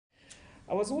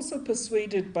I was also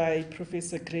persuaded by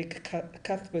Professor Greg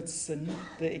Cuthbertson,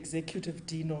 the Executive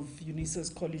Dean of UNISA's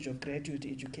College of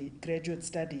Graduate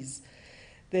Studies,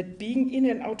 that being in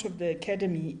and out of the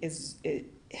academy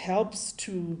helps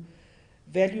to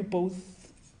value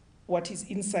both what is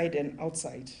inside and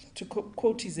outside. To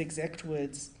quote his exact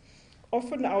words,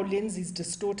 often our lens is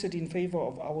distorted in favor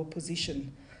of our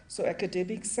position, so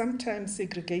academics sometimes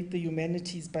segregate the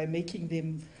humanities by making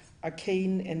them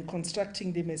arcane and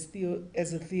constructing them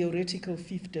as a theoretical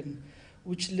fiefdom,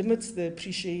 which limits the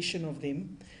appreciation of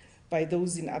them by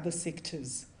those in other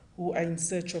sectors who are in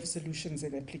search of solutions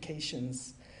and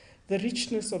applications. The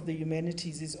richness of the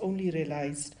humanities is only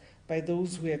realized by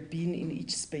those who have been in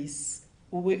each space,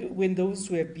 when those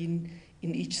who have been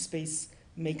in each space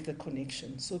make the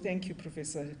connection. So thank you,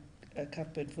 Professor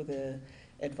Cuthbert, for the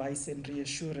advice and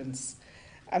reassurance.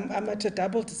 I'm at a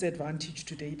double disadvantage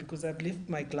today because I've left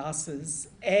my glasses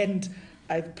and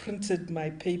I've printed my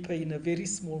paper in a very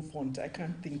small font. I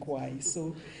can't think why.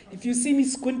 So if you see me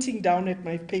squinting down at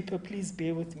my paper, please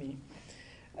bear with me.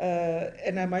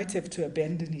 And I might have to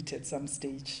abandon it at some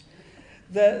stage.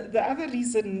 The other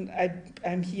reason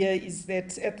I'm here is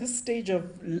that at this stage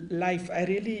of life, I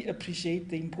really appreciate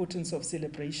the importance of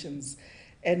celebrations.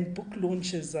 And book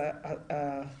launches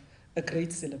are a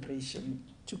great celebration.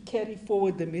 To carry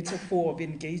forward the metaphor of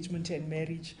engagement and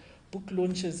marriage, book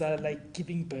launches are like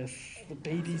giving birth. The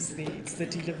baby's there, it's the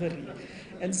delivery.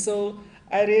 And so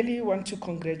I really want to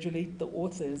congratulate the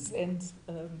authors. And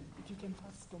if you can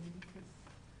pass Dominique,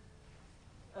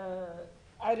 please.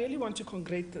 I really want to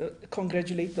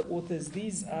congratulate the authors.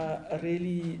 These are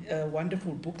really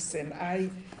wonderful books, and I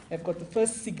have got the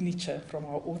first signature from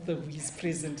our author who is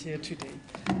present here today.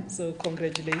 So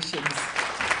congratulations.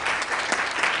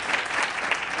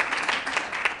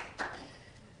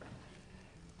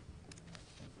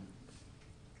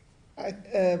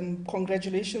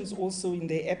 Congratulations also in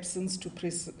their absence to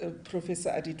Professor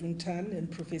Adiduntan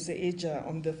and Professor Eja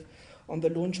on the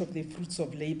launch of the Fruits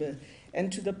of Labor,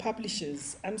 and to the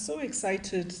publishers. I'm so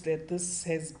excited that this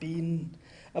has been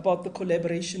about the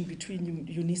collaboration between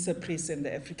UNISA Press and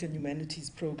the African Humanities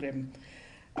Program.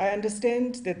 I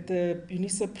understand that the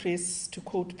UNISA Press, to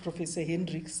quote Professor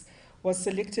Hendricks, was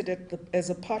selected as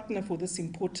a partner for this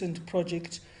important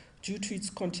project due to its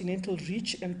continental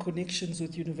reach and connections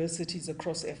with universities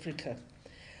across Africa.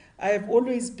 I have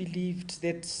always believed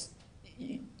this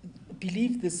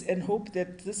and hope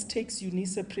that this takes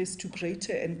UNISA Press to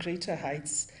greater and greater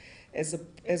heights as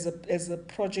a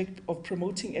project of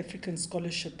promoting African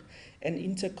scholarship and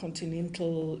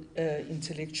intercontinental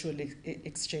intellectual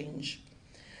exchange.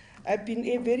 I've been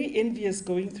very envious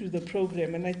going through the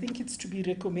program, and I think it's to be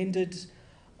recommended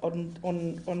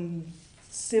on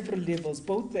several levels,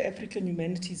 both the African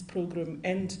Humanities Program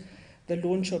and the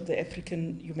launch of the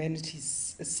African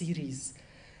Humanities series.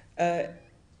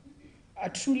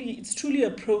 It's truly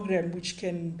a program which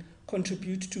can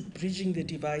contribute to bridging the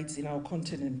divides in our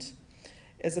continent.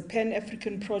 As a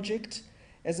Pan-African project,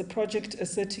 as a project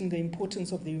asserting the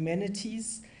importance of the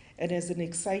humanities, and as an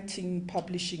exciting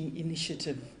publishing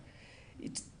initiative.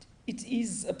 It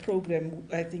is a program,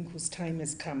 I think, whose time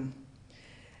has come.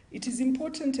 It is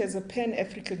important as a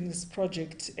Pan-Africanist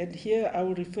project, and here I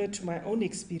will refer to my own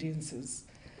experiences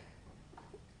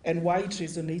and why it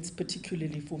resonates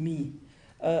particularly for me.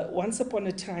 Once upon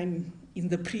a time, in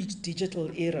the pre-digital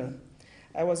era,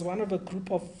 I was one of a group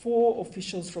of 4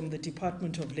 officials from the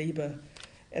Department of Labor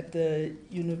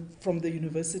from the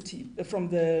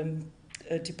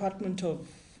Department of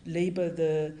Labor,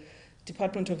 the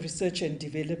Department of Research and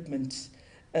Development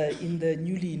in the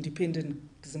newly independent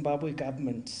Zimbabwe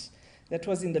government. That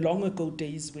was in the long ago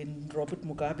days when Robert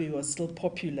Mugabe was still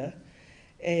popular,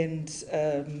 and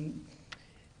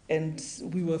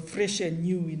we were fresh and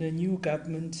new in a new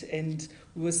government, and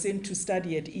we were sent to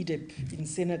study at EDEP in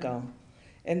Senegal.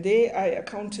 And there I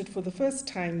encountered for the first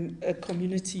time a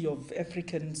community of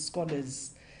African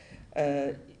scholars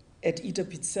at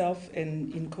EDEP itself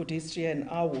and in Codestria and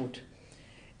Arwood.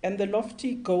 And the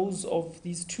lofty goals of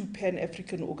these 2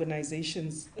 Pan-African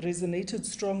organizations resonated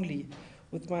strongly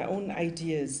with my own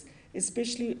ideas,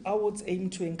 especially Arwood's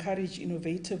aim to encourage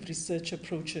innovative research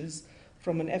approaches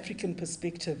from an African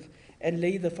perspective and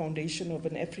lay the foundation of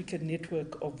an African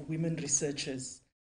network of women researchers.